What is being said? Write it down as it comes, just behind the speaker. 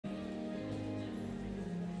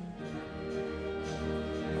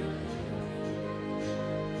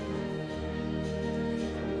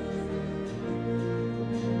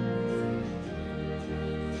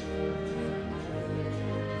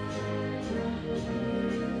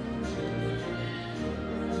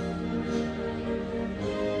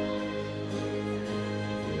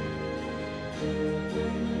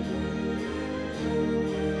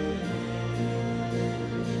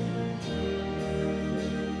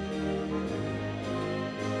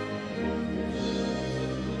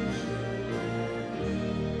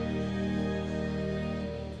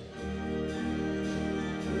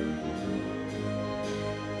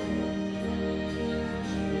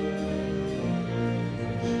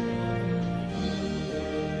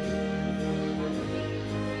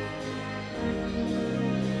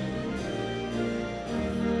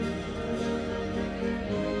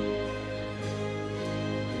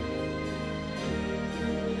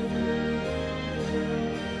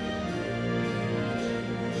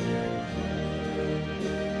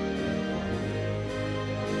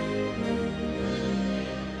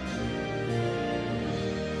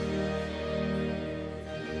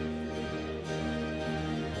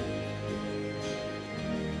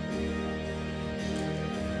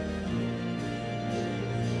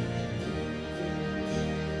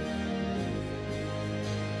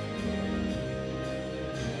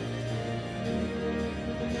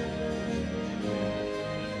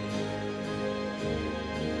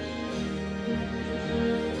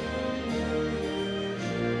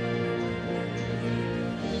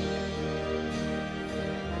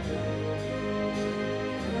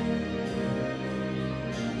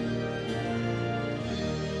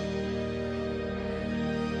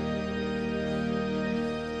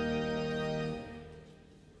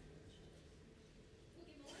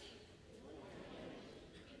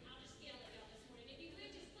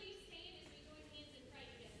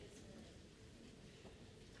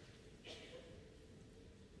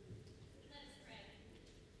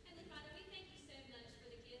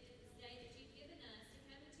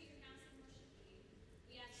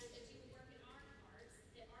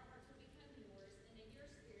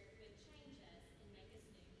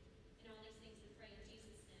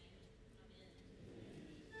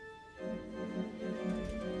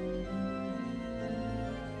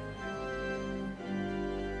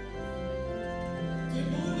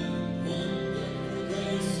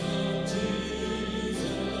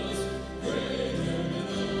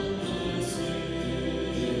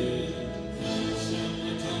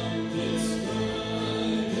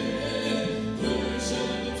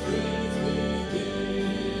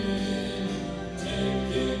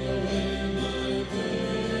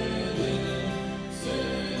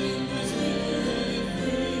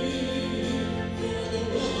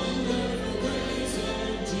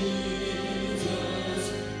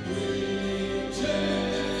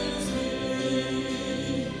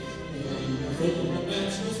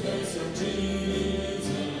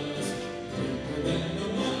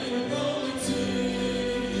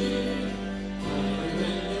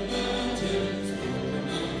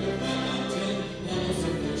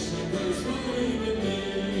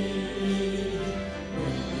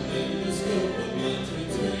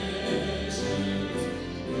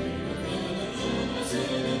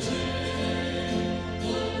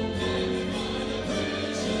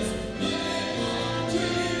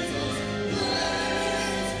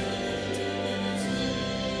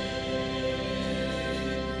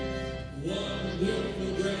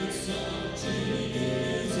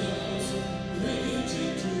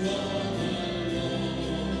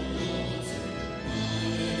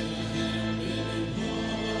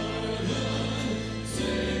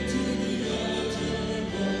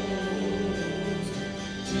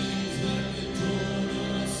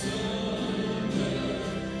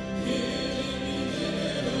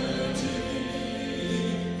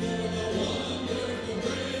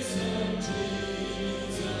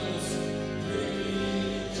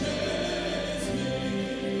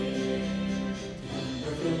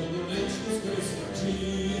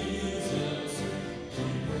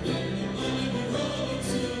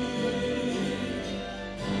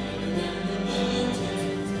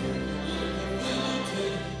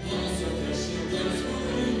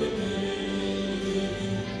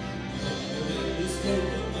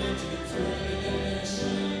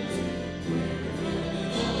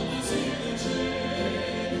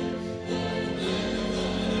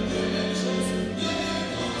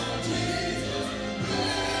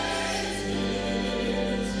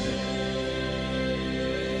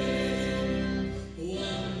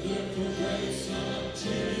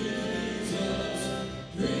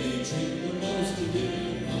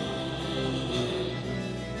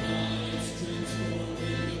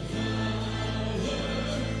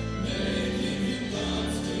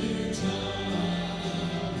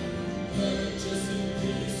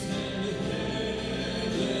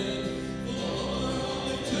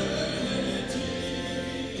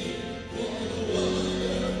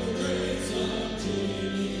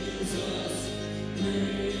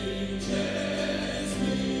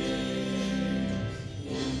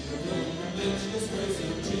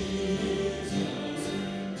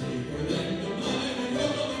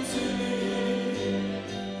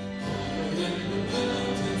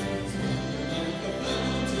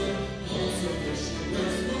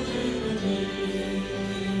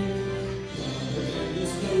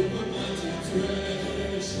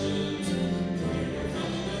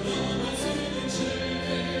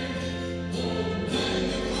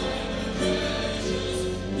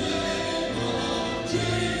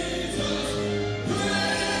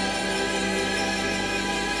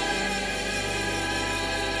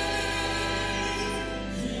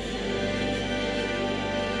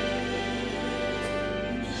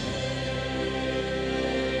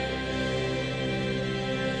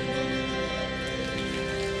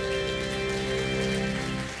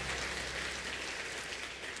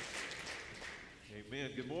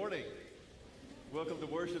Welcome to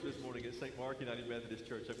worship this morning at St. Mark United Methodist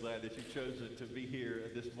Church. I'm glad that you've chosen to be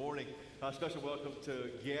here this morning. Special welcome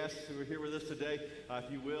to guests who are here with us today.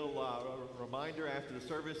 If you will, a reminder after the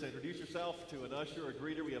service, introduce yourself to an usher or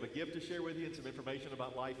greeter. We have a gift to share with you and some information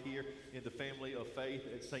about life here in the family of faith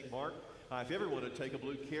at St. Mark. If you ever want to take a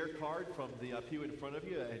blue care card from the pew in front of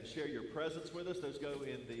you and share your presence with us, those go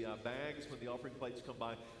in the bags when the offering plates come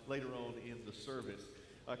by later on in the service.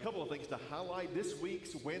 A couple of things to highlight. This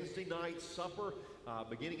week's Wednesday night supper,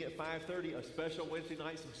 beginning at 5:30, a special Wednesday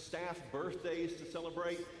night, some staff birthdays to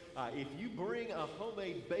celebrate. If you bring a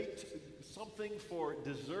homemade baked something for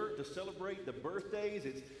dessert to celebrate the birthdays,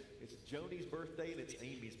 it's It's Joni's birthday and it's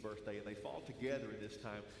Amy's birthday, and they fall together in this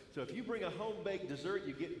time. So if you bring a home-baked dessert,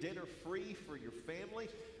 you get dinner free for your family,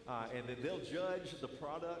 and then they'll judge the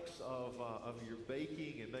products of your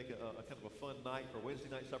baking and make a kind of a fun night for Wednesday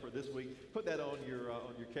night supper this week. Put that on your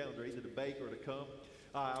calendar, either to bake or to come.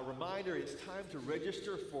 A reminder, it's time to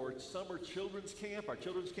register for Summer Children's Camp. Our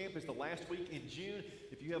Children's Camp is the last week in June.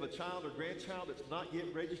 If you have a child or grandchild that's not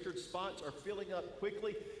yet registered, spots are filling up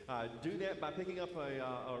quickly. Do that by picking up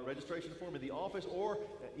a registration form in the office, or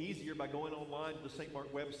easier by going online to the St.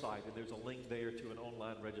 Mark website, and there's a link there to an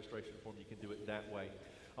online registration form. You can do it that way.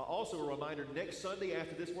 Also a reminder, next Sunday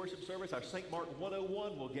after this worship service, our St. Mark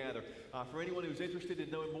 101 will gather. For anyone who's interested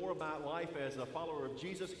in knowing more about life as a follower of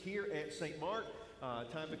Jesus here at St. Mark,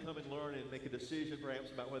 time to come and learn and make a decision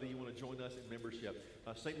perhaps about whether you want to join us in membership.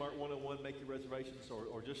 St. Mark 101, make your reservations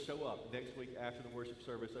or just show up next week after the worship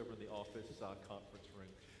service over in the office conference room.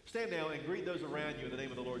 Stand now and greet those around you in the name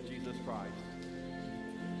of the Lord Jesus Christ.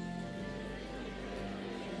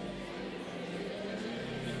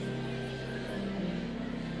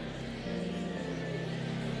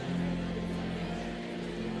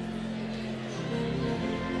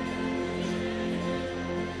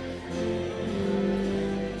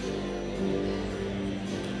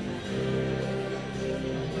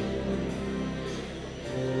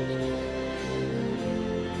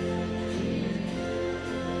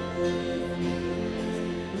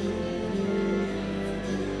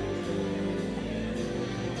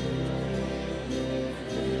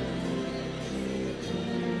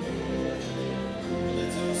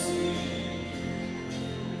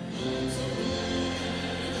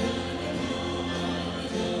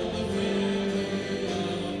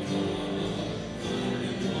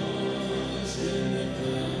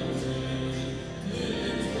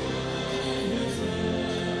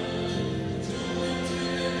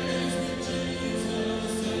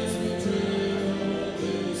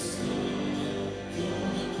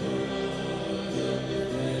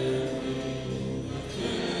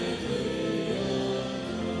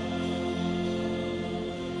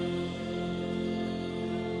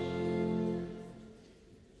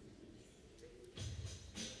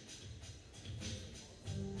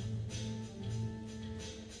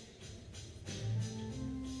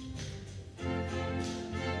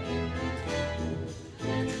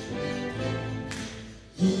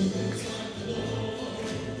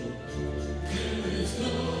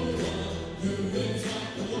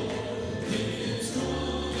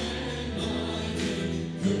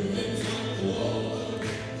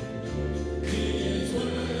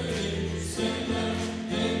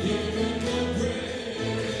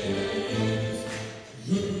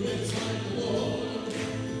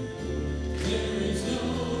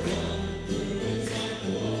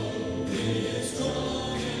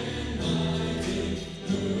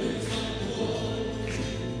 Who is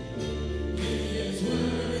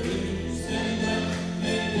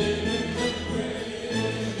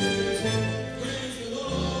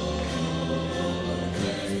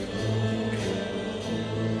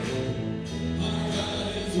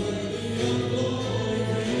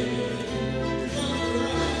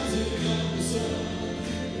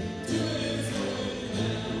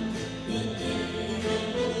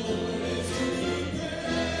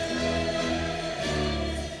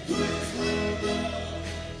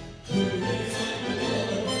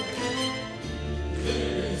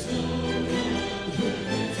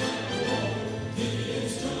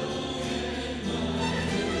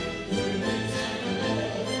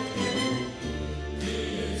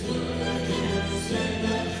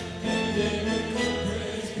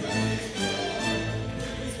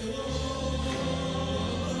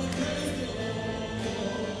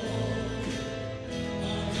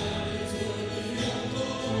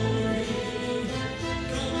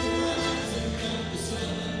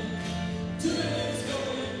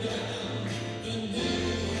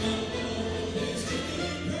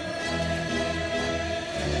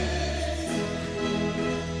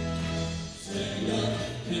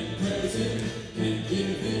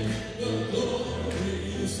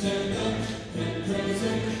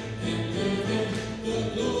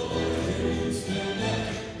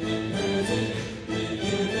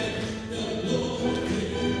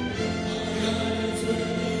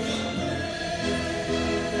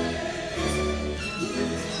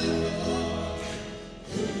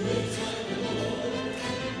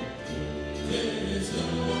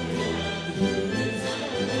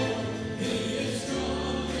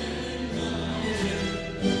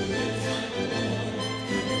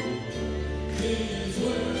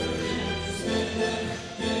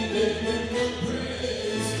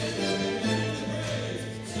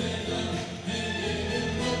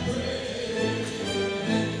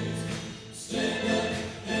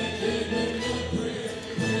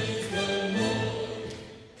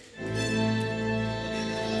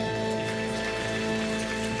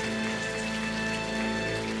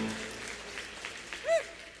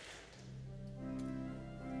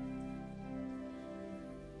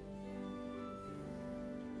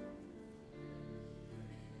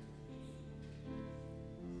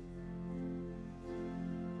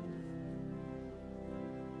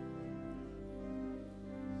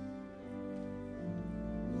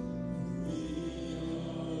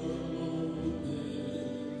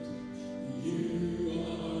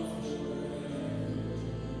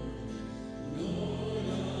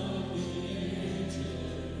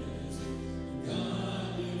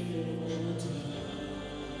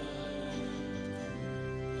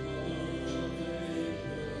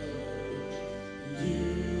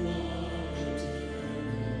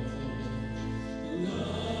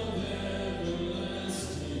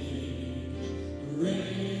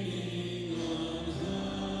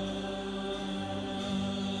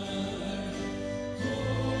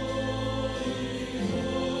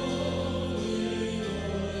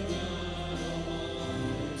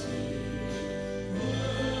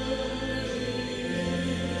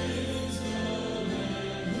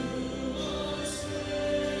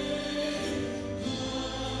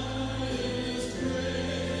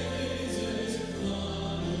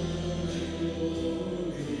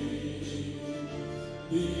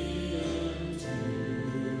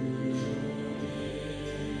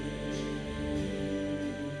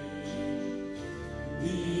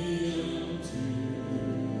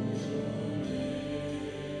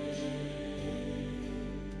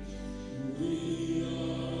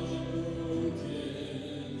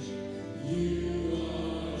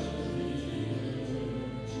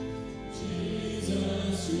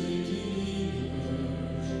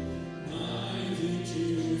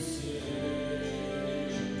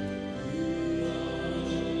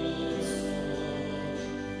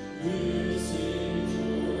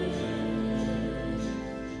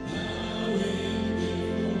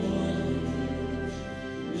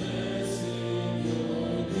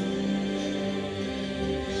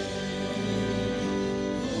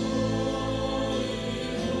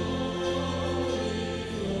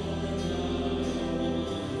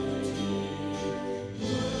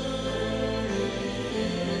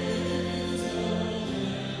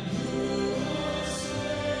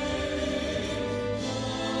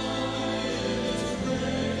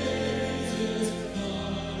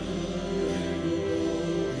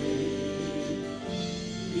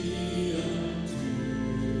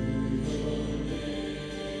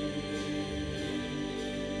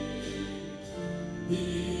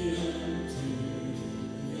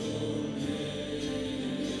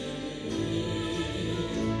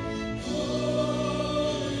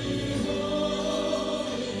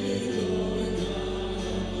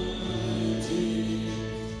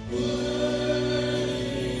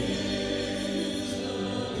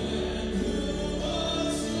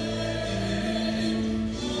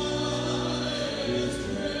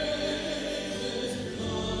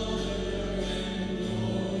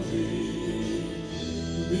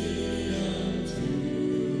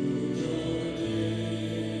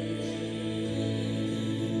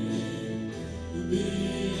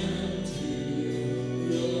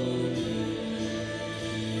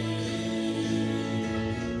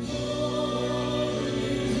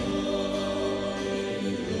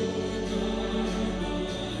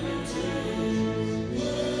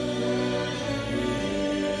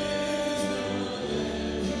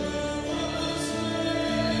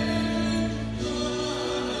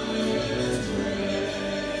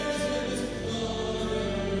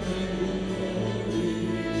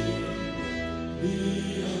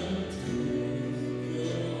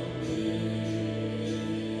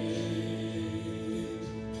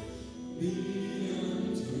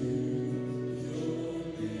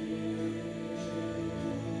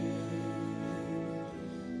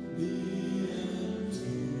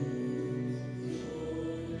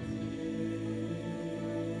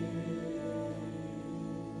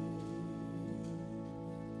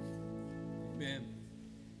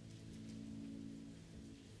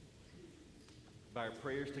By our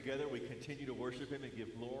prayers together, we continue to worship him and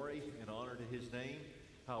give glory and honor to his name.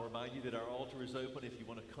 I'll remind you that our altar is open if you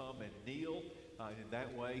want to come and kneel. And in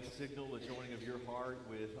that way, signal the joining of your heart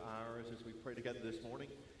with ours as we pray together this morning.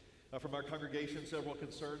 From our congregation, several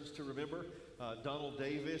concerns to remember. Donald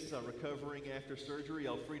Davis recovering after surgery.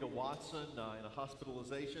 Elfrida Watson in a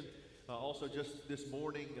hospitalization. Also just this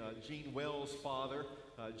morning, Gene Wells' father,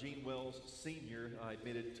 Gene Wells Sr.,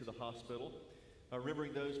 admitted to the hospital.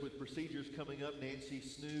 Remembering those with procedures coming up, Nancy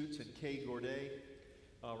Snoots and Kay Gourdet.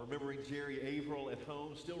 Remembering Jerry Averill at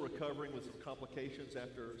home, still recovering with some complications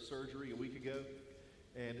after surgery a week ago.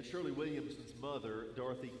 And Shirley Williamson's mother,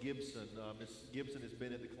 Dorothy Gibson. Miss Gibson has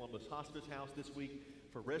been at the Columbus Hospice House this week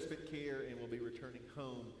for respite care and will be returning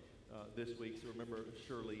home this week. So remember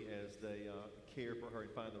Shirley as they care for her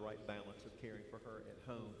and find the right balance of caring for her at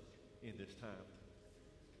home in this time.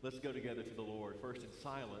 Let's go together to the Lord, first in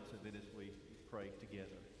silence and then as we pray together.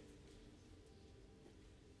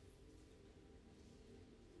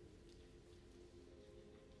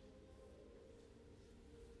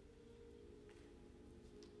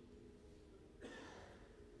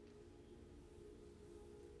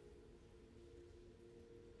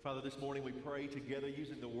 Father, this morning we pray together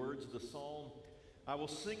using the words of the psalm. I will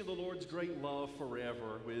sing of the Lord's great love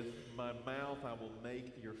forever. With my mouth I will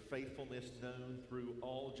make your faithfulness known through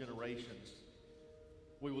all generations.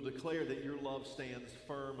 We will declare that your love stands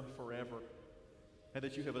firm forever and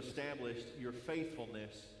that you have established your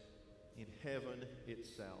faithfulness in heaven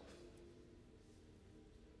itself.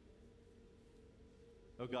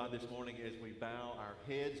 Oh God, this morning as we bow our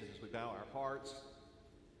heads and as we bow our hearts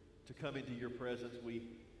to come into your presence, we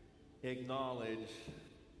acknowledge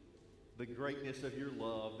the greatness of your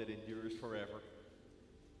love that endures forever.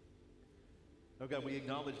 Oh God, we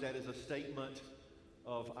acknowledge that as a statement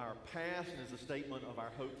of our past and as a statement of our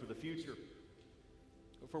hope for the future.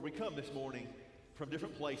 For we come this morning from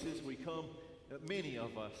different places. We come, many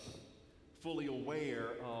of us, fully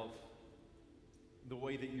aware of the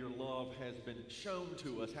way that your love has been shown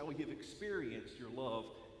to us, how we have experienced your love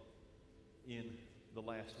in the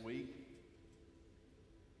last week.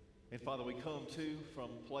 And Father, we come to from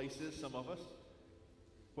places, some of us,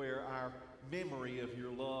 where our memory of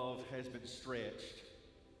your love has been stretched.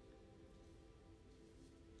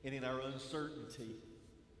 And in our uncertainty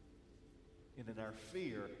and in our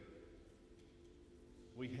fear,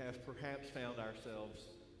 we have perhaps found ourselves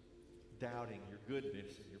doubting your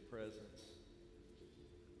goodness and your presence.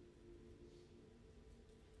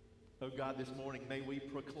 Oh God, this morning, may we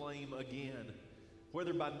proclaim again,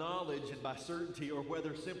 whether by knowledge and by certainty or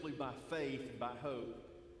whether simply by faith and by hope,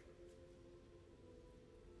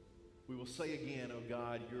 we will say again, oh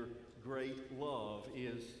God, your great love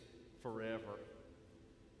is forever.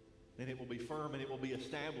 And it will be firm and it will be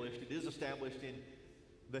established. It is established in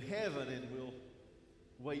the heaven, and we'll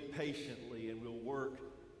wait patiently and we'll work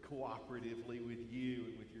cooperatively with you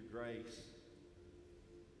and with your grace,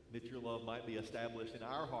 that your love might be established in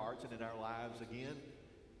our hearts and in our lives again.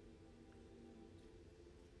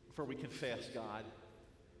 For we confess, God,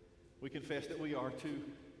 we confess that we are too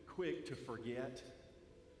quick to forget.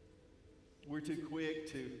 We're too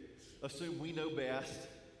quick to assume we know best,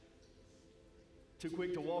 too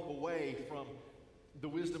quick to walk away from the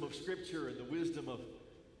wisdom of Scripture and the wisdom of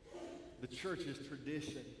the church's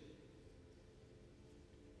tradition.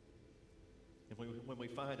 And when we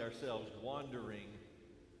find ourselves wandering,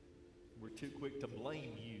 we're too quick to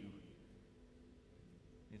blame you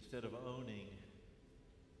instead of owning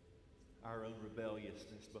our own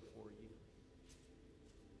rebelliousness before you.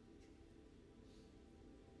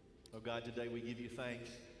 Oh God, today we give you thanks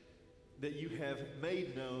that you have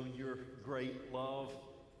made known your great love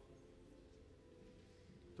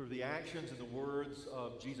through the actions and the words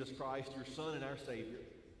of Jesus Christ, your Son and our Savior.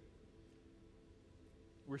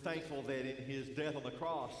 We're thankful that in his death on the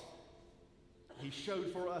cross, he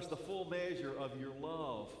showed for us the full measure of your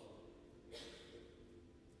love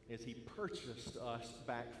as he purchased us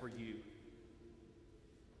back for you.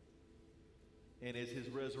 And as his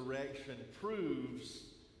resurrection proves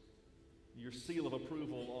your seal of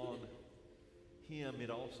approval on him, it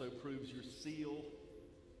also proves your seal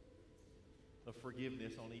of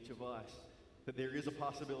forgiveness on each of us. That there is a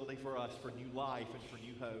possibility for us for new life and for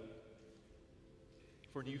new hope,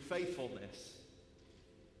 for new faithfulness,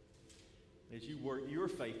 as you work your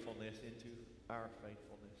faithfulness into our faithfulness.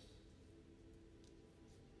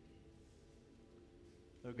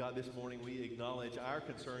 Oh God, this morning we acknowledge our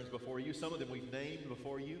concerns before you. Some of them we've named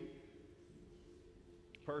before you.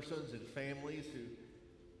 Persons and families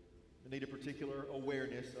who need a particular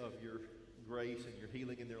awareness of your grace and your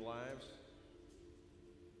healing in their lives.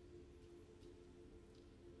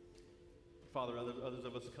 Father, others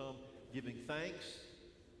of us come giving thanks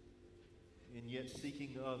and yet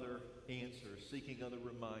seeking other answers, seeking other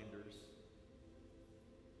reminders.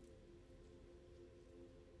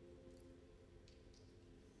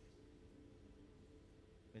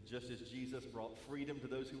 And just as Jesus brought freedom to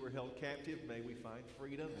those who were held captive, may we find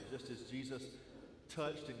freedom. And just as Jesus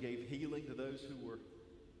touched and gave healing to those who were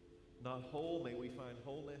not whole, may we find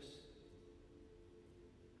wholeness.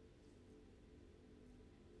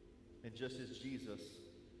 And just as Jesus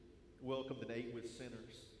welcomed and ate with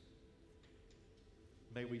sinners,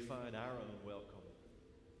 may we find our own welcome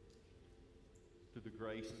through the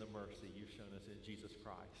grace and the mercy you've shown us in Jesus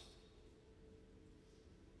Christ.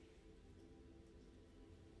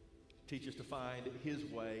 Teach us to find his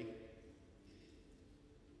way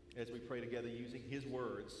as we pray together using his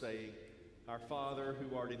words, saying, Our Father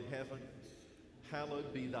who art in heaven,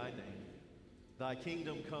 hallowed be thy name. Thy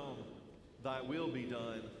kingdom come, thy will be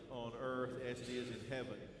done on earth as it is in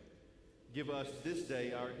heaven. Give us this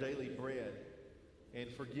day our daily bread, and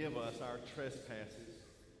forgive us our trespasses,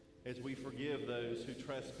 as we forgive those who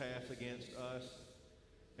trespass against us.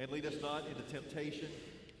 And lead us not into temptation,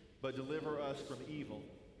 but deliver us from evil.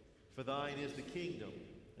 For thine is the kingdom,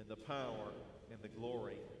 and the power, and the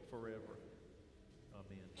glory forever.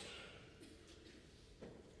 Amen.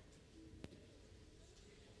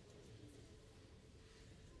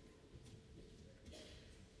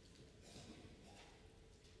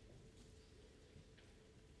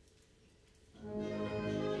 Oh,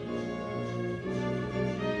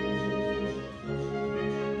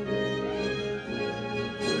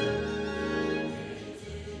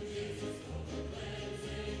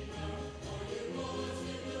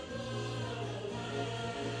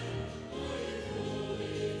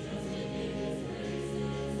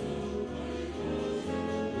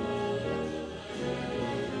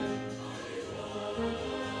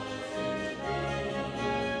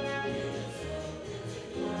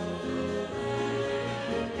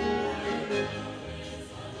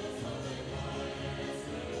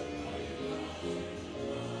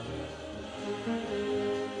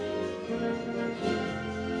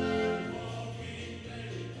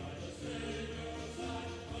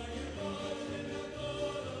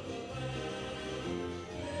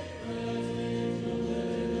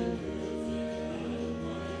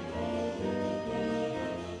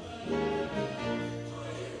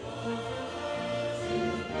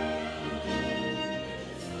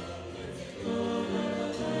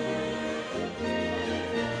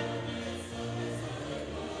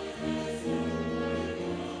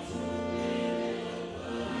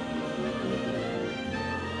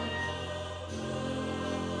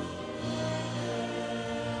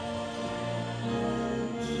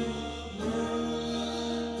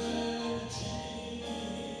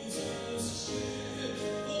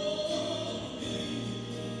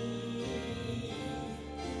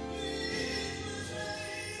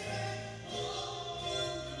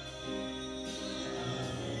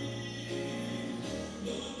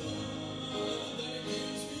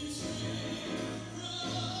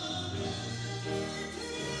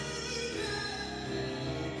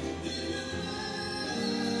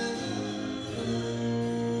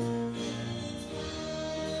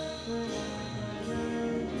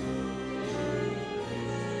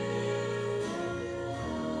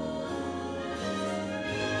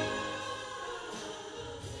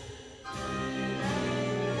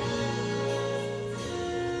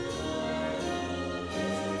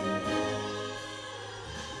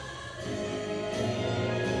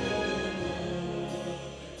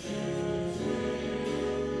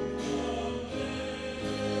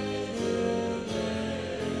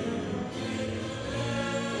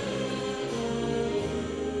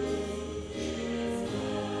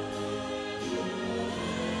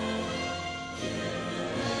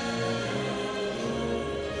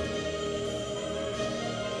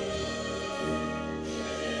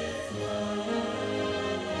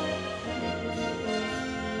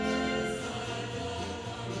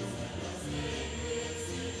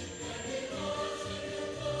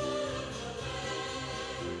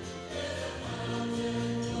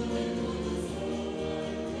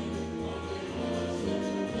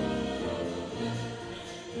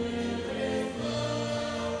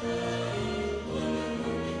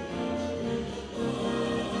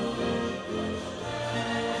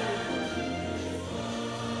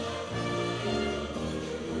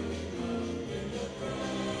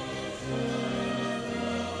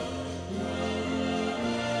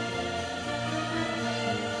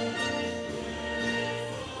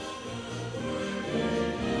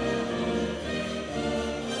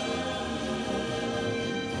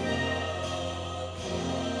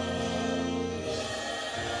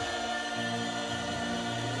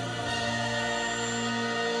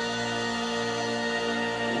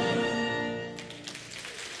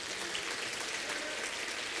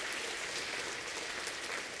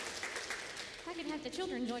 can have the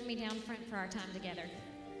children join me down front for our time together.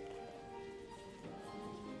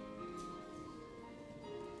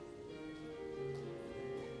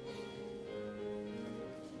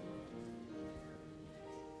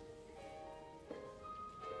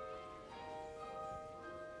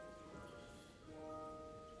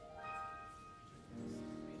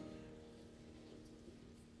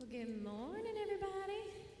 Good morning, everybody.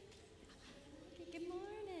 Good morning.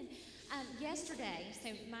 Yesterday, so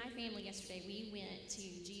my family yesterday, we went to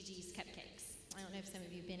Gigi's Cupcakes. I don't know if some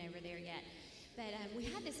of you have been over there yet, but we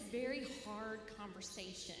had this very hard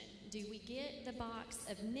conversation. Do we get the box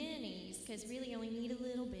of minis, because really only need a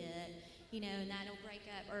little bit, you know, and that'll break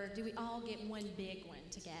up, or do we all get one big one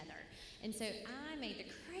together? And so I made the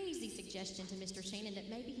crazy suggestion to Mr. Shannon that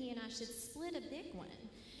maybe he and I should split a big one.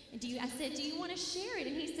 And I said, do you want to share it?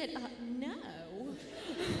 And he said, no.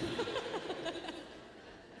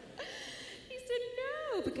 He said,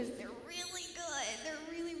 no, because they're really good. They're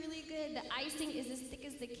really, really good. The icing is as thick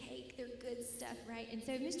as the cake. They're good stuff, right? And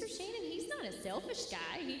so Mr. Shannon, he's not a selfish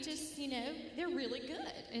guy. He just, you know, they're really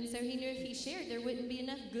good. And so he knew if he shared, there wouldn't be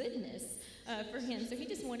enough goodness for him. So he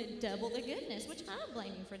just wanted double the goodness, which I don't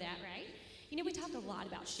blame him for that, right? You know, we talk a lot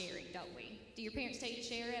about sharing, don't we? Do your parents tell you to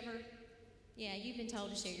share ever? Yeah, you've been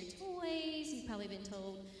told to share your toys. You've probably been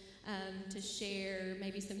told to share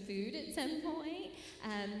maybe some food at some point.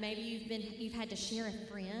 Maybe you've had to share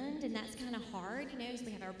a friend, and that's kind of hard, you know, so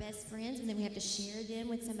we have our best friends, and then we have to share them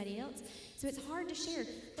with somebody else. So it's hard to share.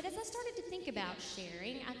 But as I started to think about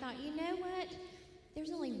sharing, I thought, you know what?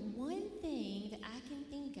 There's only one thing that I can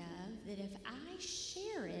think of that if I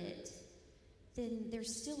share it, then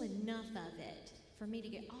there's still enough of it for me to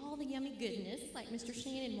get all the yummy goodness, like Mr.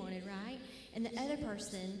 Shannon wanted, right? And the other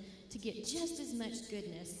person to get just as much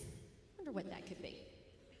goodness. I wonder what that could be.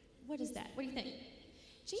 What is that? What do you think?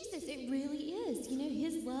 Jesus, it really is. You know,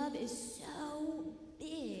 his love is so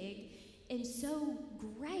big and so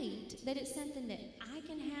great that it's something that I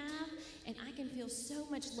can have, and I can feel so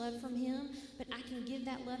much love from him, but I can give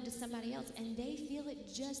that love to somebody else, and they feel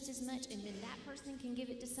it just as much, and then that person can give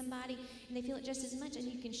it to somebody, and they feel it just as much, and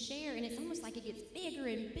you can share, and it's almost like it gets bigger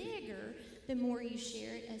and bigger the more you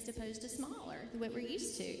share it as opposed to smaller, what we're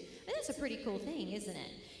used to. And that's a pretty cool thing, isn't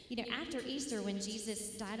it? You know, after Easter, when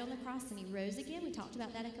Jesus died on the cross and he rose again, we talked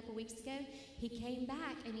about that a couple weeks ago, he came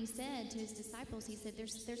back and he said to his disciples, he said,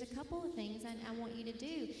 there's a couple of things I want you to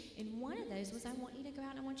do. And one of those was I want you to go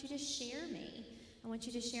out and I want you to share me. I want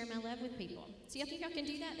you to share my love with people. So y'all think y'all can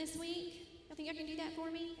do that this week? Y'all think y'all can do that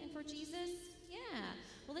for me and for Jesus? Yeah.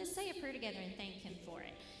 Well, let's say a prayer together and thank him for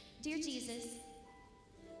it. Dear Jesus,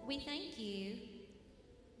 we thank you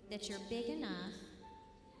that you're big enough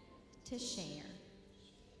to share.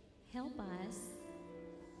 Help us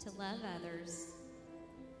to love others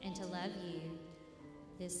and to love you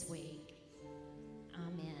this week.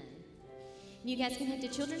 Amen. You guys can head to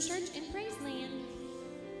Children's Church and Praise Land.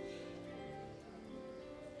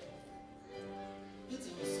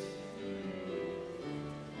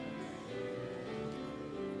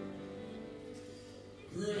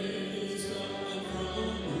 Praise God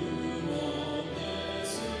from whom all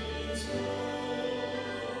blessings flow.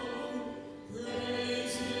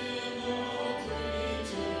 Praise Him, all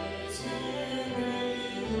creatures here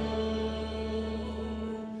below.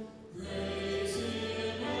 Praise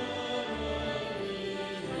Him, all mighty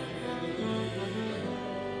heavenly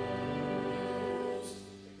hosts.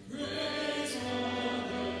 Praise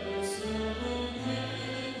Father, Son,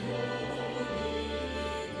 and Holy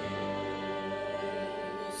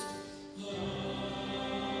Ghost.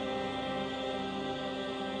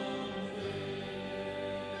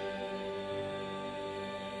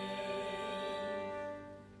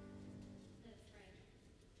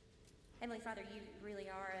 Heavenly Father, you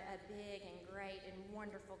really are a big and great and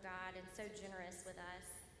wonderful God and so generous with us.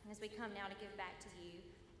 And as we come now to give back to you,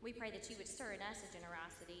 we pray that you would stir in us a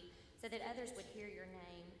generosity so that others would hear your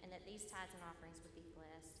name and that these tithes and offerings would be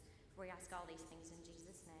blessed. For we ask all these things in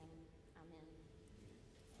Jesus' name. Amen.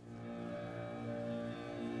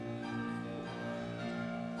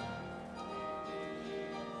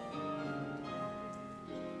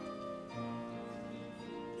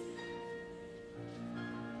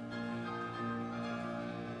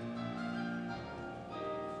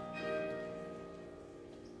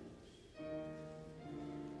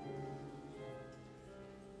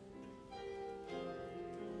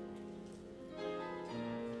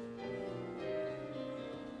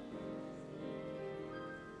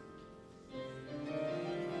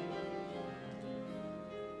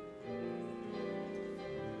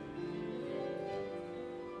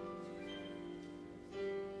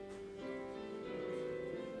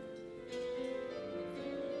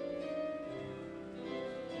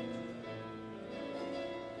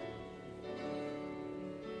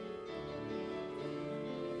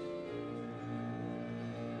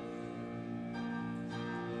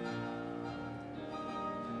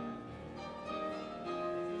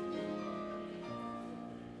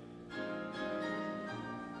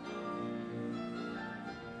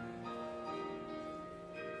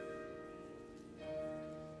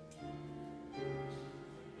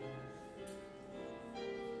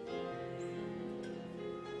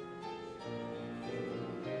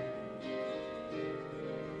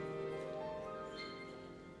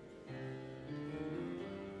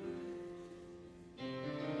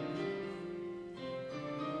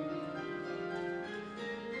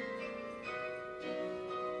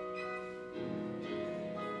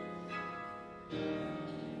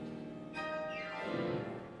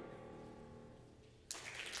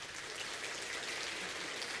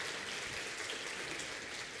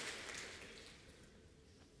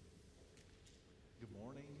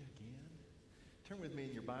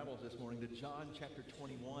 Bibles this morning to John chapter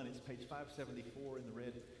 21. It's page 574 in the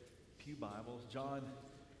red pew Bibles. John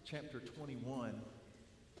chapter 21.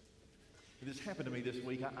 This happened to me this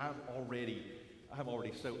week. I'm already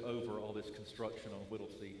so over all this construction on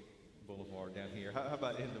Whittlesey Boulevard down here. How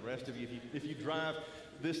about in the rest of you? If you drive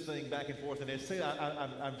this thing back and forth, and they say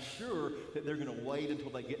I'm sure that they're going to wait until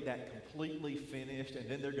they get that completely finished, and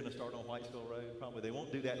then they're going to start on Whitesville Road. Probably they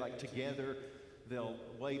won't do that like together. They'll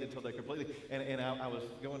wait until they're completely. And I was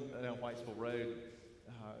going down Whitesville Road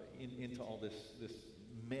into all this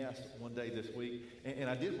mess one day this week, and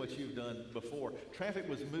I did what you've done before. Traffic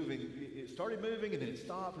was moving. It started moving, and then it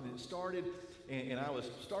stopped, and then it started, and I was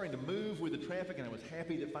starting to move with the traffic, and I was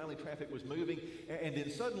happy that finally traffic was moving, and then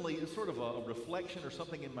suddenly sort of a reflection or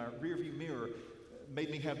something in my rearview mirror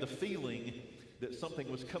made me have the feeling that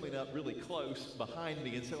something was coming up really close behind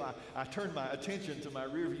me, and so I turned my attention to my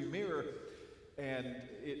rearview mirror, and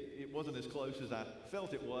it wasn't as close as I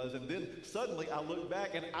felt it was, and then suddenly I looked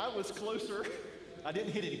back, and I was closer. I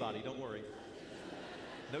didn't hit anybody, don't worry.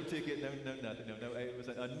 No ticket, no nothing, no. It was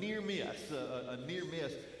a near miss, a near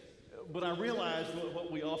miss. But I realized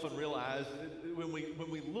what we often realize when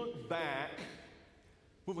we look back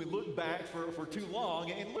for too long,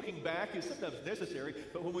 and looking back is sometimes necessary,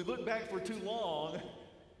 but when we look back for too long,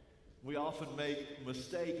 we often make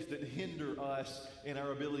mistakes that hinder us in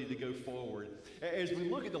our ability to go forward. As we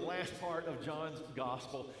look at the last part of John's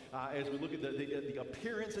gospel, as we look at the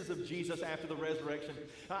appearances of Jesus after the resurrection,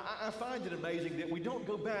 I find it amazing that we don't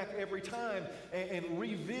go back every time and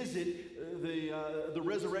revisit the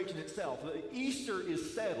resurrection itself. Easter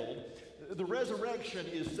is settled. The resurrection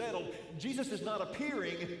is settled. Jesus is not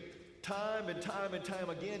appearing time and time and time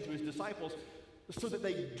again to his disciples so that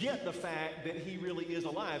they get the fact that he really is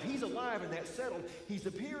alive. He's alive and that's settled. He's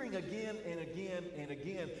appearing again and again and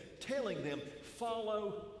again, telling them,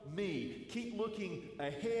 follow me. Keep looking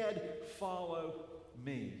ahead, follow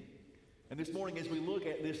me. And this morning as we look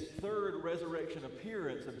at this third resurrection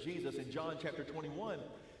appearance of Jesus in John chapter 21,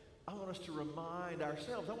 I want us to remind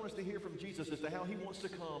ourselves, I want us to hear from Jesus as to how he wants to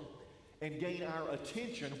come and gain our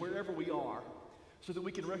attention wherever we are so that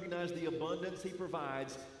we can recognize the abundance he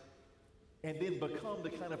provides and then become the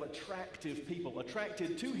kind of attractive people,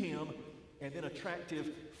 attracted to him and then attractive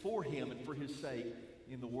for him and for his sake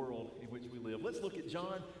in the world in which we live. Let's look at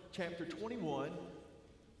John chapter 21,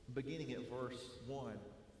 beginning at verse 1.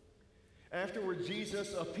 Afterward,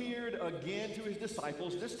 Jesus appeared again to his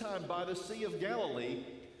disciples, this time by the Sea of Galilee.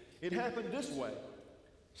 It happened this way.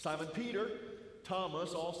 Simon Peter,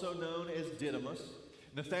 Thomas, also known as Didymus,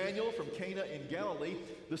 Nathanael from Cana in Galilee,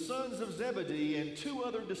 the sons of Zebedee, and two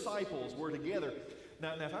other disciples were together.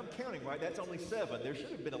 Now if I'm counting right, that's only 7. There should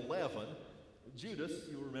have been 11. Judas,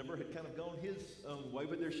 you remember, had kind of gone his own way,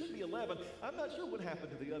 but there should be 11. I'm not sure what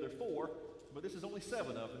happened to the other 4, but this is only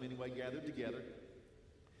 7 of them anyway gathered together.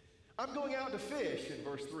 I'm going out to fish, in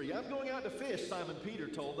verse 3. I'm going out to fish, Simon Peter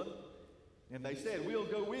told them. And they said,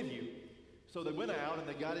 we'll go with you. So they went out and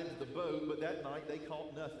they got into the boat, but that night they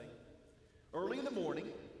caught nothing. Early in the morning,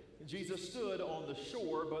 Jesus stood on the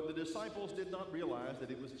shore, but the disciples did not realize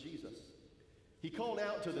that it was Jesus. He called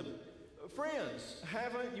out to them, friends,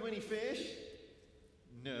 haven't you any fish?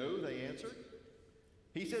 No, they answered.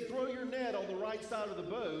 He said, throw your net on the right side of the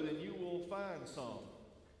boat and you will find some.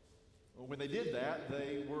 When they did that,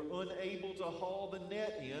 they were unable to haul the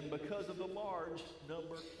net in because of the large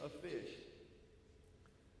number of fish.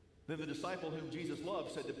 Then the disciple whom Jesus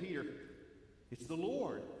loved said to Peter, it's the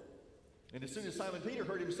Lord. And as soon as Simon Peter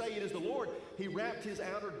heard him say, it is the Lord, he wrapped his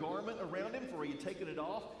outer garment around him, for he had taken it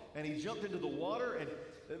off, and he jumped into the water, and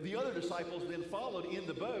the other disciples then followed in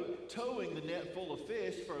the boat, towing the net full of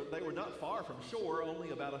fish, for they were not far from shore,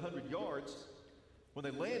 only about 100 yards. When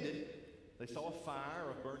they landed, they saw a fire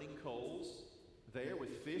of burning coals there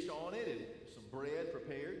with fish on it and some bread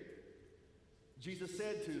prepared. Jesus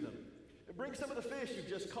said to them, bring some of the fish you've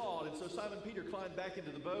just caught. And so Simon Peter climbed back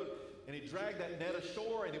into the boat, and he dragged that net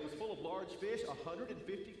ashore, and it was full of large fish,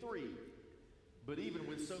 153. But even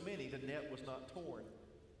with so many, the net was not torn.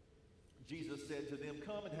 Jesus said to them,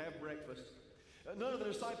 come and have breakfast. None of the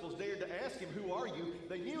disciples dared to ask him, who are you?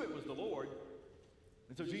 They knew it was the Lord.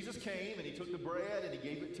 And so Jesus came, and he took the bread, and he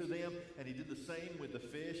gave it to them, and he did the same with the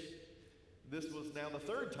fish. This was now the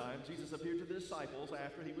third time Jesus appeared to the disciples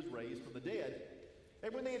after he was raised from the dead.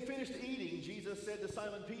 And when they had finished eating, Jesus said to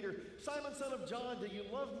Simon Peter, Simon, son of John, do you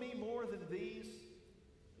love me more than these?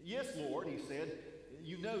 Yes, Lord, he said.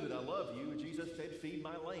 You know that I love you. And Jesus said, feed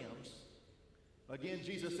my lambs. Again,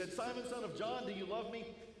 Jesus said, Simon, son of John, do you love me?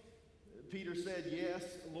 Peter said, yes,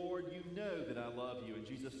 Lord, you know that I love you. And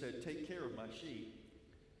Jesus said, take care of my sheep.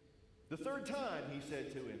 The third time he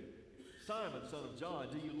said to him, Simon, son of John,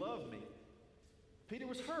 do you love me? Peter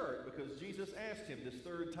was hurt because Jesus asked him this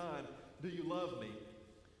third time, do you love me?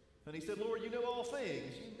 And he said, Lord, you know all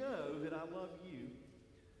things. You know that I love you.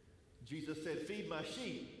 Jesus said, feed my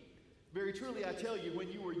sheep. Very truly, I tell you,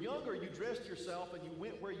 when you were younger, you dressed yourself and you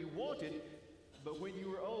went where you wanted. But when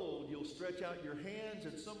you are old, you'll stretch out your hands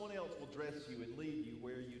and someone else will dress you and lead you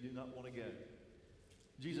where you do not want to go.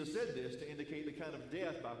 Jesus said this to indicate the kind of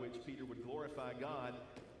death by which Peter would glorify God.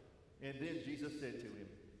 And then Jesus said to him,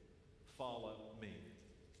 follow me.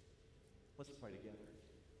 Let's pray together.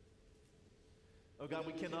 Oh God,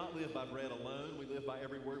 we cannot live by bread alone. We live by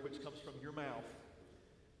every word which comes from your mouth.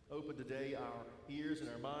 Open today our ears and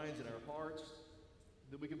our minds and our hearts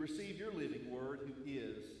that we can receive your living word who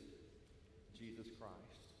is Jesus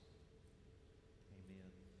Christ.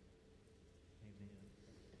 Amen. Amen.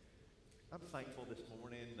 I'm thankful this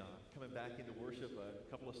morning, coming back into worship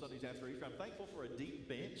a couple of Sundays after Easter. I'm thankful for a deep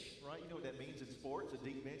bench, right? You know what that means in sports, a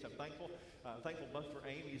deep bench. I'm thankful both for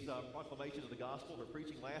Amy's proclamation of the gospel, her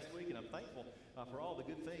preaching last week, and I'm thankful for all the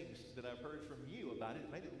good things that I've heard from you about it.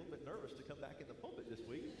 It made me a little bit nervous to come back in the pulpit this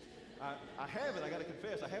week. I got to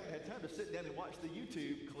confess, I haven't had time to sit down and watch the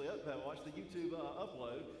YouTube clip, watch the YouTube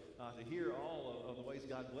upload to hear all of the ways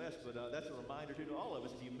God blessed, but that's a reminder to all of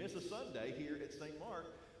us. If you miss a Sunday here at St. Mark,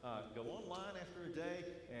 go online after a day,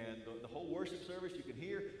 and the whole worship service, you can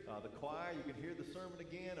hear the choir, you can hear the sermon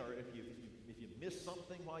again, or if you missed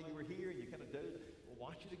something while you were here and you kind of dozed,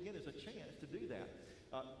 watch it again as a chance to do that.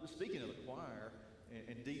 Speaking of the choir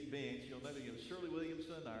and deep bench, you'll know that Shirley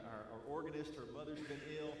Williamson, our organist, her mother's been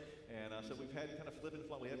ill, and so we've had kind of flip and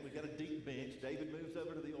flop. We've got a deep bench. David moves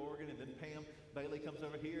over to the organ, and then Pam Bailey comes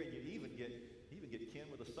over here, and you even get Ken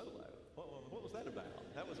with a solo. What was that about?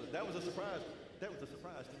 That was a surprise. That was a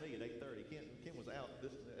surprise to me at 8:30. Ken was out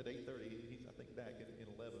at 8:30. He's I think back in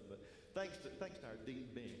 11. But thanks to our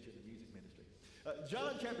deep bench in the music ministry.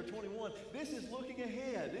 John chapter 21. This is looking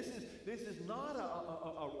ahead. This is not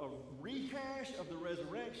a rehash of the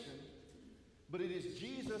resurrection, but it is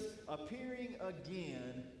Jesus appearing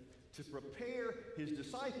again to prepare his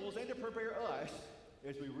disciples and to prepare us.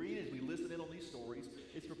 As we read, as we listen in on these stories,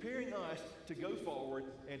 it's preparing us to go forward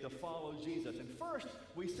and to follow Jesus. And first,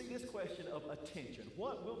 we see this question of attention.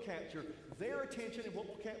 What will capture their attention and what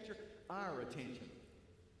will capture our attention?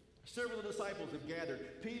 Several of the disciples have gathered.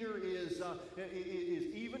 Peter is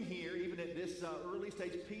even here, even at this early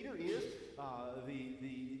stage. Peter is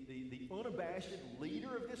the unabashed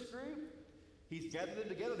leader of this group. He's gathered them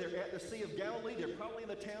together. They're at the Sea of Galilee. They're probably in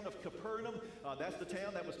the town of Capernaum. That's the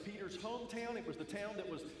town that was Peter's hometown. It was the town that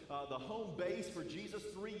was the home base for Jesus'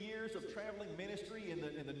 3 years of traveling ministry in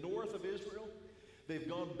the north of Israel. They've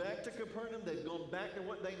gone back to Capernaum. They've gone back to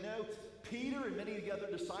what they know. Peter and many of the other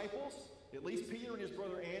disciples, at least Peter and his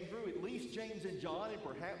brother Andrew, at least James and John, and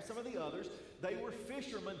perhaps some of the others, they were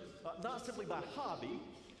fishermen, not simply by hobby,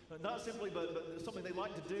 not simply but something they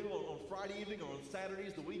liked to do on Friday evening or on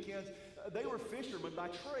Saturdays, the weekends. They were fishermen by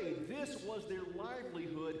trade. This was their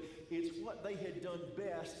livelihood. It's what they had done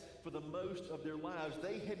best for the most of their lives.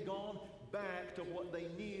 They had gone back to what they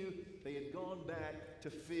knew. They had gone back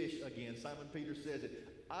to fish again. Simon Peter says it.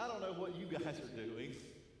 I don't know what you guys are doing.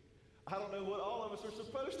 I don't know what all of us are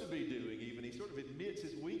supposed to be doing even. He sort of admits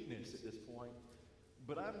his weakness at this point.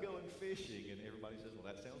 But I'm going fishing. And everybody says,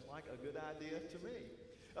 well, that sounds like a good idea to me.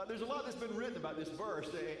 There's a lot that's been written about this verse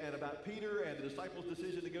and about Peter and the disciples'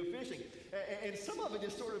 decision to go fishing. And some of it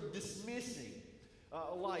is sort of dismissing.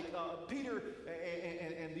 Peter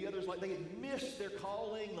and the others, like they had missed their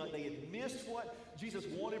calling, like they had missed what Jesus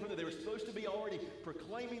wanted from them. They were supposed to be already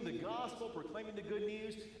proclaiming the gospel, proclaiming the good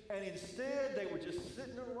news, and instead they were just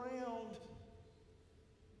sitting around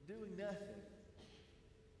doing nothing.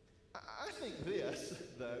 I think this,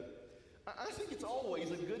 though, I think it's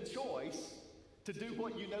always a good choice to do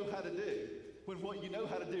what you know how to do when what you know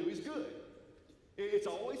how to do is good. It's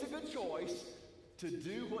always a good choice to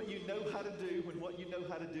do what you know how to do when what you know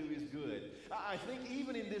how to do is good. I think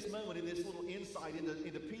even in this moment, in this little insight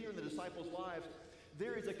into Peter and the disciples' lives,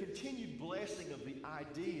 there is a continued blessing of the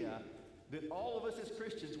idea that all of us as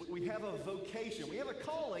Christians, we have a vocation. We have a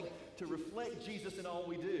calling to reflect Jesus in all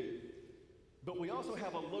we do. But we also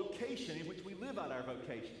have a location in which we live out our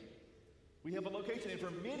vocation. We have a location, and for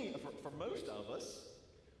most of us,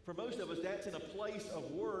 that's in a place of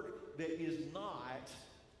work that is not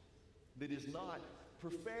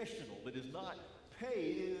professional, that is not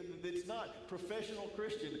paid, that's not professional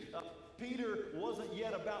Christian. Peter wasn't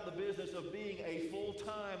yet about the business of being a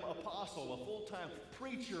full-time apostle, a full-time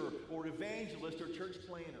preacher or evangelist or church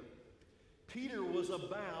planner. Peter was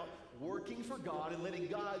about working for God and letting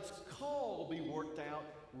God's call be worked out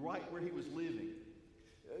right where he was living.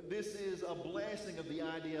 This is a blessing of the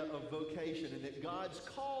idea of vocation, and that God's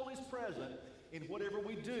call is present in whatever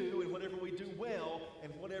we do, and whatever we do well,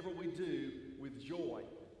 and whatever we do with joy.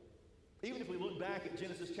 Even if we look back at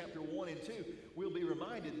Genesis chapter 1 and 2, we'll be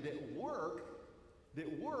reminded that work,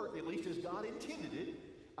 at least as God intended it,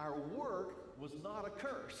 our work was not a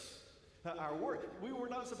curse. Our work, we were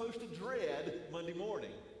not supposed to dread Monday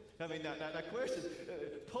morning. I mean, now questions,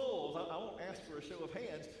 polls, I won't ask for a show of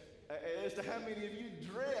hands, as to how many of you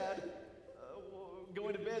dread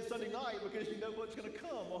going to bed Sunday night because you know what's going to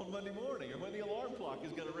come on Monday morning or when the alarm clock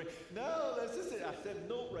is going to ring. No, that's just it. I said,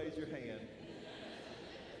 don't raise your hand.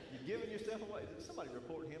 You're giving yourself away. Somebody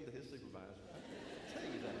report him to his supervisor. I'll tell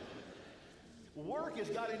you that. Work as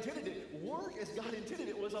God intended it. Work as God intended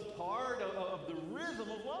it was a part of the rhythm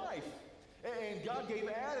of life. And God gave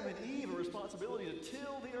Adam and Eve a responsibility to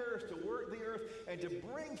till the earth, to work the earth, and to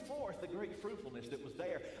bring forth the great fruitfulness that was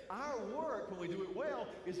there. Our work, when we do it well,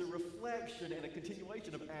 is a reflection and a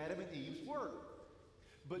continuation of Adam and Eve's work.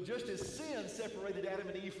 But just as sin separated Adam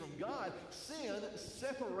and Eve from God, sin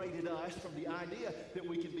separated us from the idea that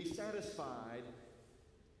we can be satisfied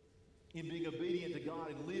in being obedient to God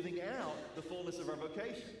and living out the fullness of our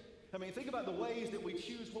vocation. I mean, think about the ways that we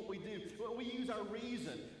choose what we do. Well, we use our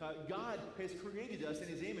reason. God has created us in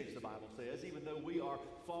His image, the Bible says. Even though we are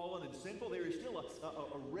fallen and sinful, there is still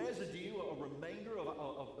a residue, a remainder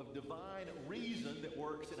of divine reason that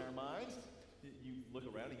works in our minds. You look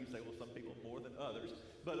around and you say, well, some people more than others.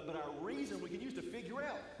 But our reason we can use to figure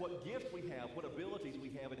out what gifts we have, what abilities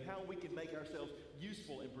we have, and how we can make ourselves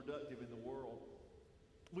useful and productive in the world.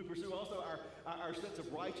 We pursue also our sense of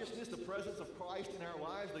righteousness, the presence of Christ in our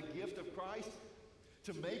lives, the gift of Christ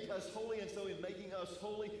to make us holy, and so in making us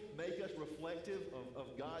holy, make us reflective of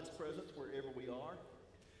God's presence wherever we are.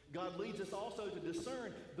 God leads us also to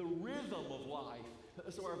discern the rhythm of life.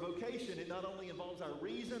 So our vocation, it not only involves our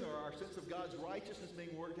reason or our sense of God's righteousness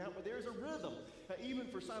being worked out, but there's a rhythm, even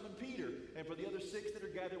for Simon Peter and for the other 6 that are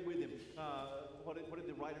gathered with him. What did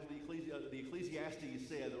the writer of the Ecclesiastes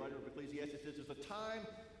say? The writer of Ecclesiastes says there's a time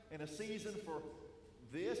and a season for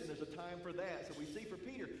this, and there's a time for that. So we see for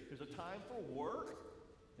Peter, there's a time for work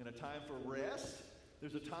and a time for rest.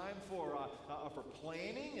 There's a time for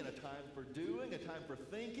planning and a time for doing, a time for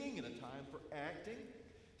thinking and a time for acting.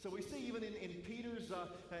 So we see even in Peter's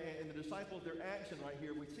and the disciples, their action right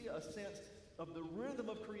here, we see a sense of the rhythm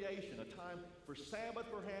of creation, a time for Sabbath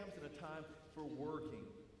perhaps and a time for working.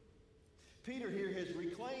 Peter here has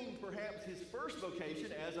reclaimed perhaps his first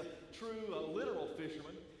vocation as a true literal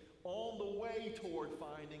fisherman on the way toward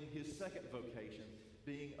finding his second vocation,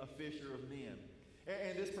 being a fisher of men.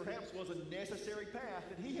 And this perhaps was a necessary path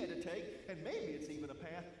that he had to take, and maybe it's even a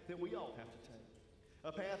path that we all have to take.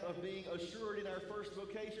 A path of being assured in our first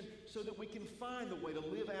vocation so that we can find the way to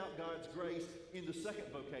live out God's grace in the second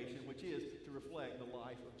vocation, which is to reflect the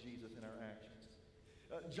life of Jesus in our actions.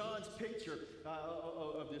 John's picture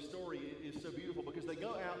of this story is so beautiful because they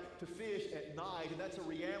go out to fish at night, and that's a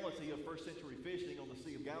reality of first century fishing on the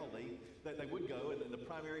Sea of Galilee, that they would go, and the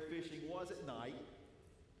primary fishing was at night.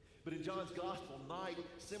 But in John's gospel, night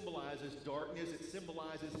symbolizes darkness. It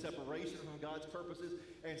symbolizes separation from God's purposes.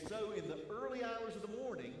 And so in the early hours of the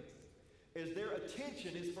morning, as their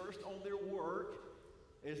attention is first on their work,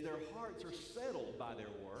 as their hearts are settled by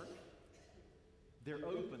their work, they're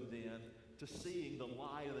open then to seeing the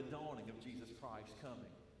light of the dawning of Jesus Christ coming.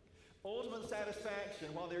 Ultimate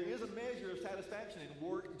satisfaction, while there is a measure of satisfaction in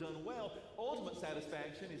work done well, ultimate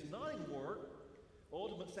satisfaction is not in work.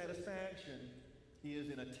 Ultimate satisfaction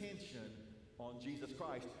is in attention on Jesus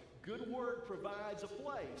Christ. Good work provides a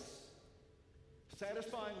place.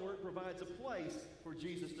 Satisfying work provides a place for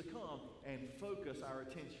Jesus to come and focus our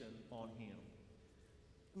attention on Him.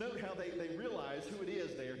 Note how they realize who it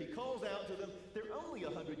is there. He calls out to them. They're only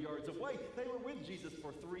 100 yards away. They were with Jesus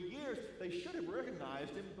for 3 years. They should have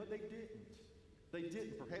recognized Him, but they didn't. They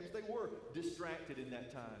didn't. Perhaps they were distracted in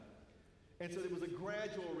that time. And so there was a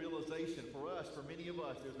gradual realization for us, for many of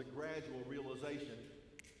us, there's a gradual realization.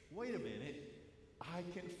 Wait a minute, I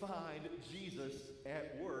can find Jesus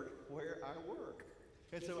at work where I work.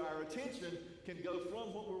 And so our attention can go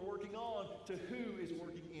from what we're working on to who is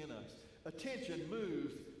working in us. Attention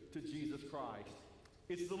moves to Jesus Christ.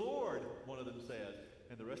 It's the Lord, one of them says.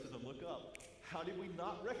 And the rest of them look up. How did we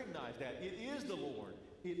not recognize that? It is the Lord.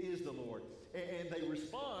 It is the Lord. And they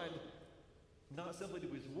respond not simply to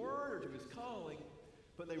His word or to His calling,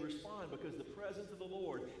 but they respond because the presence of the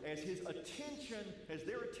Lord, as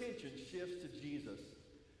their attention shifts to Jesus,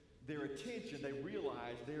 their attention, they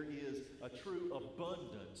realize there is a true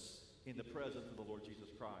abundance in the presence of the Lord Jesus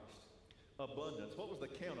Christ. abundance. What was the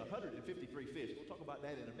count? 153 fish. We'll talk about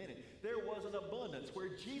that in a minute. There was an abundance. Where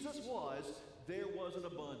Jesus was, there was an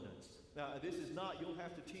abundance. Now, this is not, you'll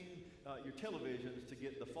have to tune your televisions to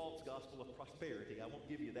get the false gospel of prosperity. I won't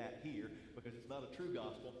give you that here because it's not a true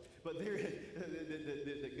gospel. But there,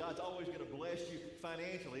 that God's always going to bless you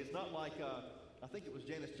financially. It's not like, I think it was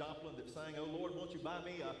Janis Joplin that sang, "Oh Lord, won't you buy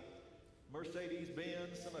me a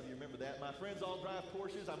Mercedes-Benz?" Some of you remember that. "My friends all drive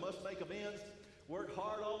Porsches. I must make amends. Worked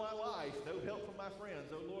hard all my life. No help from my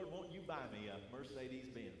friends. Oh Lord, won't you buy me a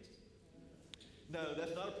Mercedes-Benz?" No,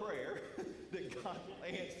 that's not a prayer that God will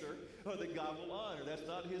answer or that God will honor. That's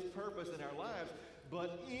not his purpose in our lives.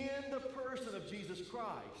 But in the person of Jesus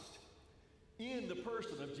Christ,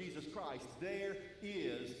 there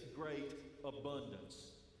is great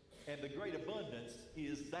abundance. And the great abundance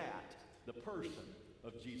is that, the person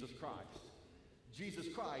of Jesus Christ. Jesus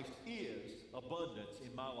Christ is abundance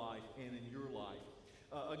in my life and in your life.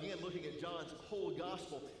 Again, looking at John's whole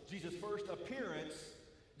gospel, Jesus' first appearance,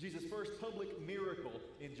 Jesus' first public miracle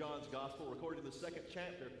in John's gospel, recorded in the 2nd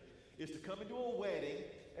chapter, is to come into a wedding,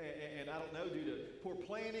 and I don't know, due to poor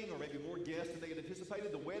planning or maybe more guests than they had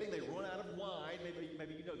anticipated, the wedding, they run out of wine.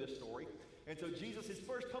 Maybe you know this story. And so Jesus, his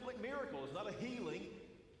first public miracle is not a healing.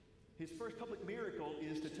 His first public miracle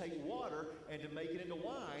is to take water and to make it into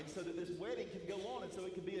wine so that this wedding can go on and so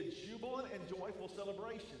it can be a jubilant and joyful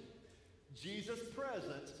celebration. Jesus'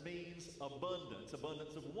 presence means abundance.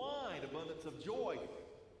 Abundance of wine, abundance of joy.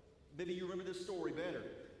 Maybe you remember this story better.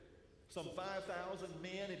 Some 5,000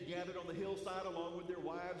 men had gathered on the hillside along with their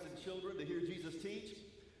wives and children to hear Jesus teach.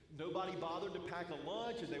 Nobody bothered to pack a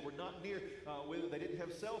lunch, and they were not near, they didn't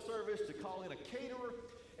have cell service to call in a caterer.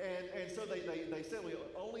 And so they said, well,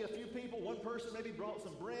 only a few people, one person maybe brought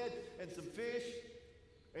some bread and some fish.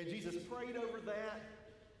 And Jesus prayed over that.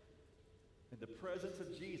 And the presence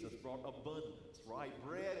of Jesus brought abundance, right?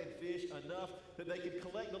 Bread and fish enough that they could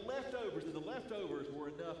collect the leftovers, and the leftovers were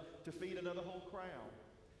enough to feed another whole crowd.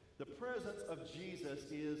 The presence of Jesus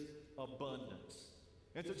is abundance.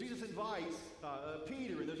 And so Jesus invites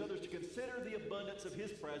Peter and those others to consider the abundance of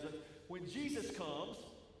his presence. When Jesus comes,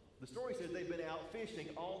 the story says they've been out fishing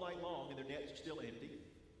all night long and their nets are still empty.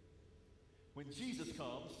 When Jesus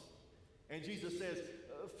comes, and Jesus says,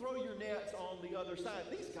 throw your nets on the other side.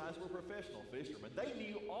 These guys were professional fishermen. They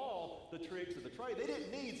knew all the tricks of the trade. They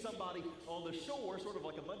didn't need somebody on the shore, sort of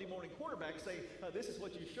like a Monday morning quarterback, saying, this is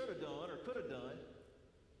what you should have done or could have done.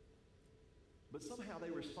 But somehow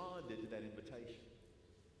they responded to that invitation.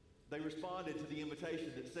 They responded to the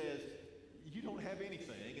invitation that says, you don't have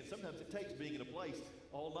anything, and sometimes it takes being in a place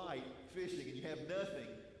all night fishing and you have nothing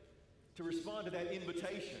to respond to that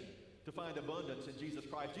invitation to find abundance in Jesus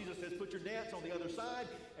Christ. Jesus says, put your nets on the other side,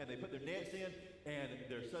 and they put their nets in, and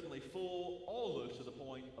they're suddenly full, almost to the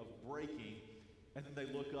point of breaking, and then they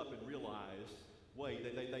look up and realize, wait,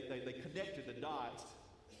 they connected the dots.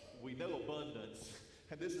 We know abundance,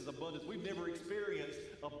 and this is abundance. We've never experienced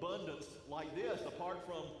abundance like this apart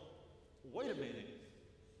from, wait a minute,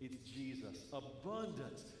 it's Jesus.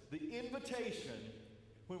 Abundance, the invitation,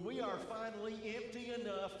 when we are finally empty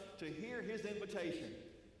enough to hear his invitation,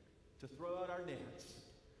 to throw out our nets,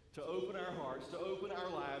 to open our hearts, to open our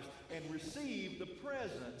lives, and receive the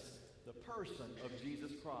presence, the person of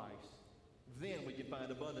Jesus Christ. Then we can find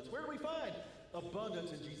abundance. Where do we find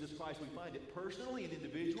abundance in Jesus Christ? We find it personally and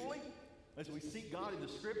individually, as we seek God in the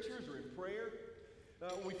Scriptures or in prayer.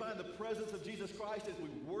 We find the presence of Jesus Christ as we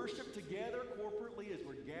worship together corporately, as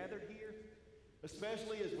we're gathered here,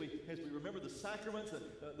 especially as we remember the sacraments,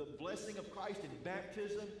 the blessing of Christ in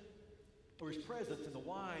baptism, or his presence in the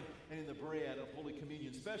wine and in the bread of Holy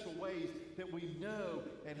Communion. Special ways that we know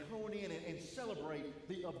and hone in and celebrate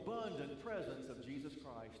the abundant presence of Jesus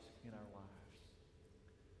Christ in our lives.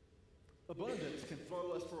 Abundance can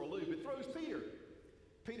throw us for a loop. It throws Peter.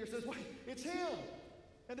 Peter says, wait, it's him.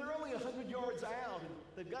 And they're only 100 yards out, and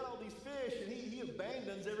they've got all these fish, and he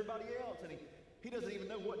abandons everybody else, and he doesn't even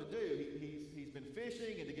know what to do. He's been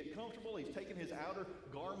fishing, and to get comfortable, he's taken his outer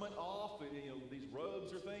garment off, these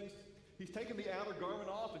robes or things. He's taken the outer garment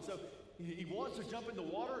off, and so he wants to jump in the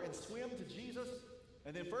water and swim to Jesus.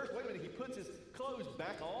 And then first, wait a minute, he puts his clothes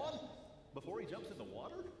back on before he jumps in the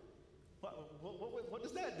water? What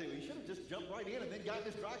does that do? He should have just jumped right in and then gotten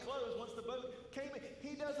his dry clothes once the boat came in.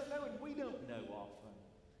 He doesn't know, and we don't know often.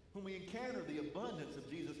 When we encounter the abundance of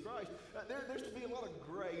Jesus Christ, there's to be a lot of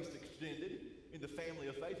grace extended in the family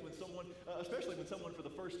of faith when someone, especially when someone for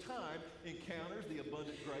the first time encounters the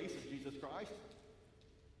abundant grace of Jesus Christ.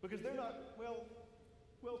 Because they're not well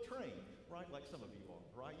trained, right? Like some of you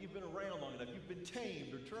are, right? You've been around long enough. You've been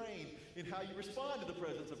tamed or trained in how you respond to the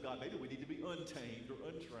presence of God. Maybe we need to be untamed or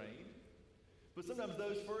untrained. But sometimes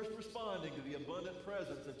those first responding to the abundant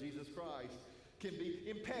presence of Jesus Christ can be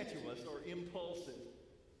impetuous or impulsive.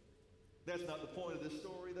 That's not the point of this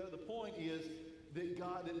story, though. The point is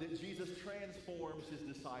that Jesus transforms his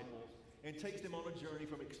disciples and takes them on a journey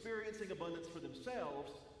from experiencing abundance for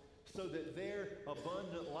themselves so that their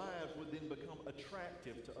abundant lives would then become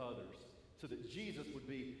attractive to others, so that Jesus would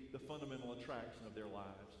be the fundamental attraction of their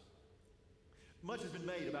lives. Much has been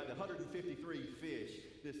made about the 153 fish,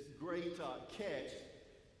 this great catch,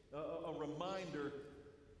 a reminder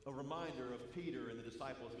of Peter and the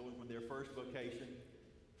disciples going from their first vocation,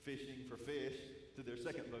 fishing for fish, to their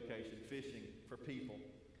second vocation, fishing for people,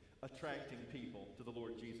 attracting people to the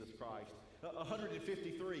Lord Jesus Christ.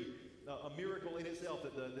 153, a miracle in itself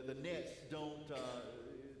that the nets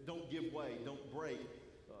don't give way, don't break.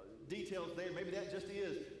 Details there. Maybe that just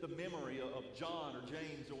is the memory of John or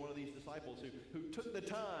James or one of these disciples who took the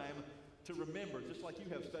time to remember, just like you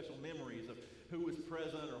have special memories of who was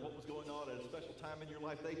present or what was going on at a special time in your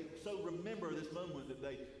life. They so remember this moment that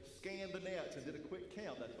they scanned the nets and did a quick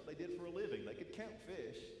count. That's what they did for a living. They could count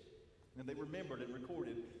fish, and they remembered and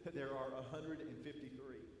recorded that there are 153.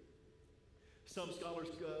 Some scholars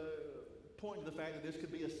point to the fact that this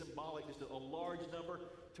could be a symbolic, just a large number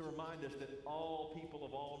to remind us that all people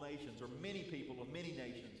of all nations, or many people of many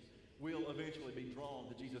nations, will eventually be drawn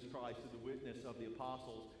to Jesus Christ through the witness of the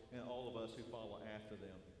apostles and all of us who follow after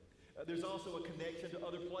them. There's also a connection to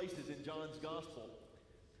other places in John's gospel.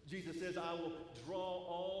 Jesus says, I will draw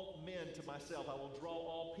all men to myself. I will draw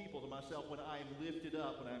all people to myself when I am lifted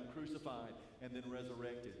up, when I am crucified and then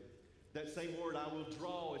resurrected. That same word, I will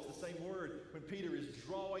draw, it's the same word when Peter is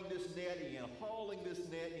drawing this net in, hauling this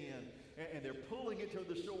net in, and they're pulling it to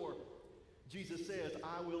the shore. Jesus says,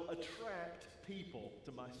 I will attract people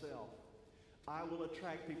to myself. I will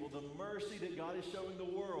attract people. The mercy that God is showing the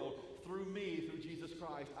world through me, through Jesus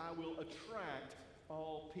Christ, I will attract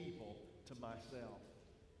all people to myself.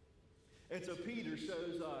 And so Peter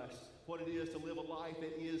shows us what it is to live a life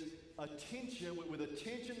that is attention, with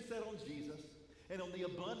attention set on Jesus and on the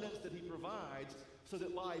abundance that he provides, so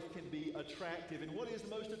that life can be attractive. And what is the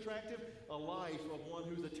most attractive? A life of one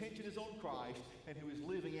whose attention is on Christ and who is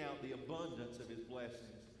living out the abundance of his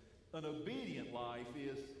blessings. An obedient life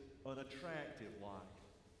is an attractive life.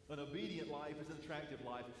 An obedient life is an attractive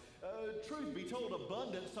life. Truth be told,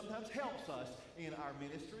 abundance sometimes helps us in our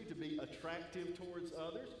ministry to be attractive towards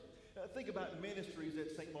others. Think about ministries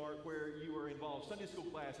at St. Mark where you are involved, Sunday school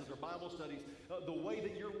classes or Bible studies, the way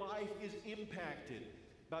that your life is impacted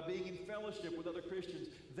by being in fellowship with other Christians.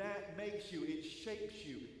 That makes you, it shapes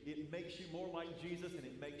you, it makes you more like Jesus, and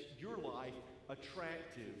it makes your life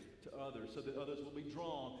attractive to others so that others will be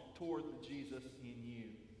drawn toward Jesus in you.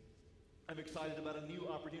 I'm excited about a new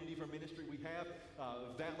opportunity for ministry we have,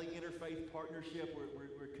 Valley Interfaith Partnership.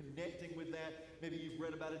 We're connecting with that. Maybe you've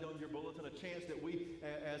read about it on your bulletin, a chance that we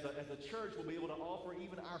as a church will be able to offer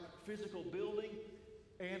even our physical building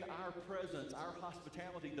and our presence, our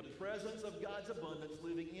hospitality, the presence of God's abundance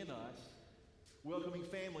living in us, welcoming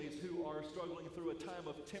families who are struggling through a time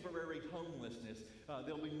of temporary homelessness.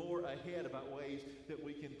 There'll be more ahead about ways that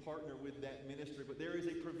we can partner with that ministry. But there is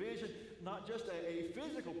a provision, not just a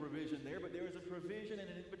physical provision there, but there is a provision and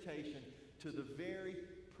an invitation to the very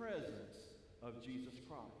presence of Jesus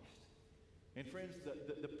Christ. And friends,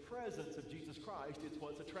 the presence of Jesus Christ is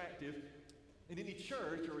what's attractive in any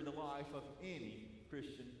church or in the life of any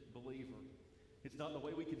Christian believer. It's not the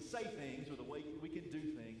way we can say things or the way we can do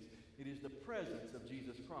things. It is the presence of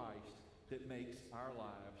Jesus Christ that makes our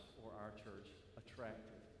lives or our church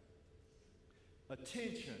attractive.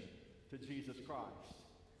 Attention to Jesus Christ.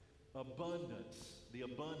 Abundance, the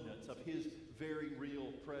abundance of his very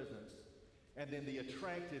real presence. And then the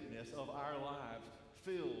attractiveness of our lives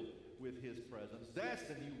filled with his presence. That's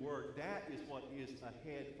the new work. That is what is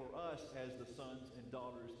ahead for us as the sons and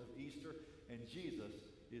daughters of Easter. And Jesus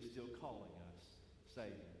is still calling us,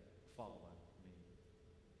 saying, follow me.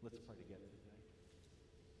 Let's pray together today.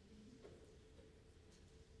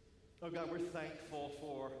 Oh God, we're thankful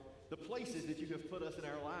for the places that you have put us in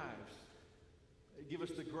our lives. Give us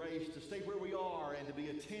the grace to stay where we are and to be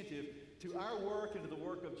attentive to our work and to the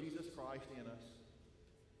work of Jesus Christ in us,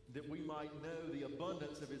 that we might know the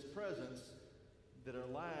abundance of his presence, that our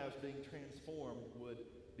lives being transformed would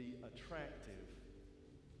be attractive,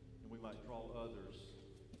 and we might draw others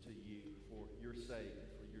to you for your sake and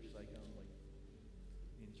for your sake only.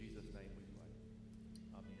 In Jesus' name we pray.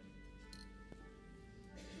 Amen.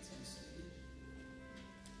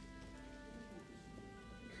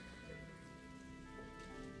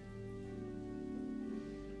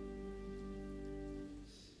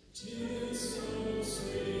 Tis so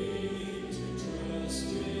sweet to trust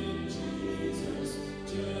in Jesus.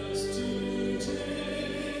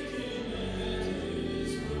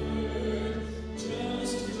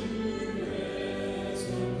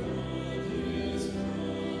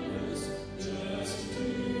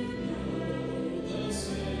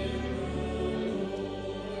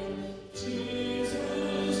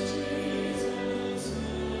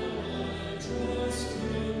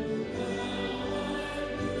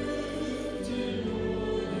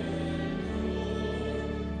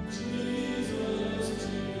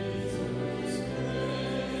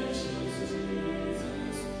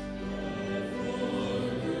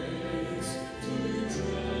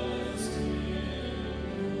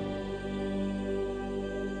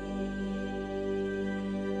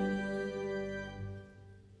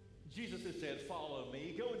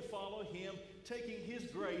 taking his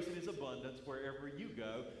grace and his abundance wherever you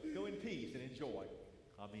go. Go in peace and enjoy.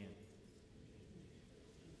 Amen.